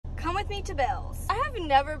with me to Belle's. I have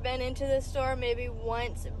never been into this store, maybe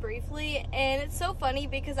once briefly, and it's so funny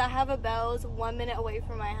because I have a Belle's 1 minute away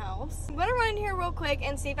from my house. I'm gonna run in here real quick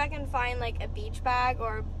and see if I can find like a beach bag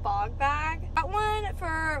or a bog bag. Got one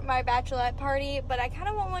for my bachelorette party, but I kind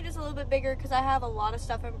of want one just a little bit bigger because I have a lot of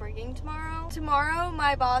stuff I'm bringing tomorrow. Tomorrow,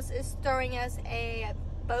 my boss is throwing us a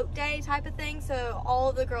boat day type of thing, so all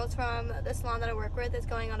of the girls from the salon that I work with is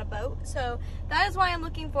going on a boat, so that is why I'm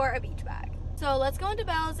looking for a beach bag. So let's go into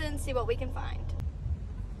Belle's and see what we can find.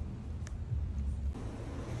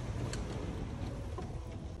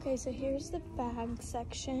 Okay, so here's the bag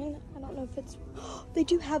section. I don't know if it's they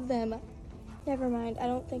do have them. Never mind, I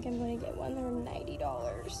don't think I'm going to get one. They're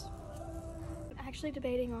 $90. I'm actually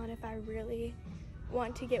debating on if I really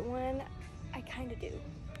want to get one. I kind of do.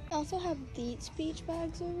 I also have these beach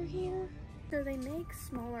bags over here. So they make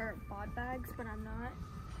smaller bod bags, but I'm not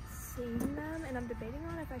seeing them, and I'm debating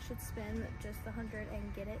on if I should spend just the $100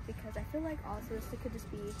 and get it, because I feel like also this could just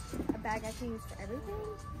be a bag I can use for everything.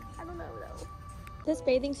 I don't know though. This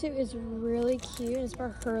bathing suit is really cute. It's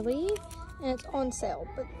for Hurley, and it's on sale,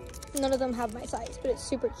 but none of them have my size, but it's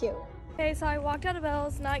super cute. Okay, so I walked out of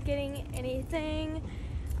Belle's not getting anything.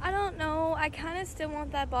 I don't know, I kind of still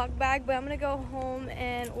want that bog bag, but I'm gonna go home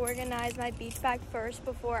and organize my beach bag first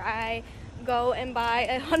before I go and buy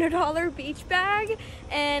a $100 beach bag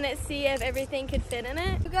and see if everything could fit in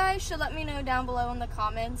it. You guys should let me know down below in the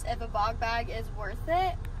comments if a bog bag is worth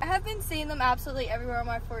it. I have been seeing them absolutely everywhere on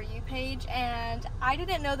my For You page, and I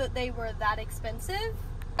didn't know that they were that expensive.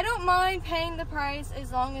 I don't mind paying the price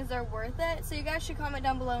as long as they're worth it, so you guys should comment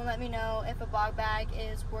down below and let me know if a bog bag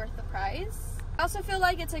is worth the price. I also feel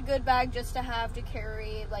like it's a good bag just to have to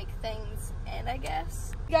carry like things in, I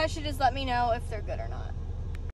guess. You guys should just let me know if they're good or not.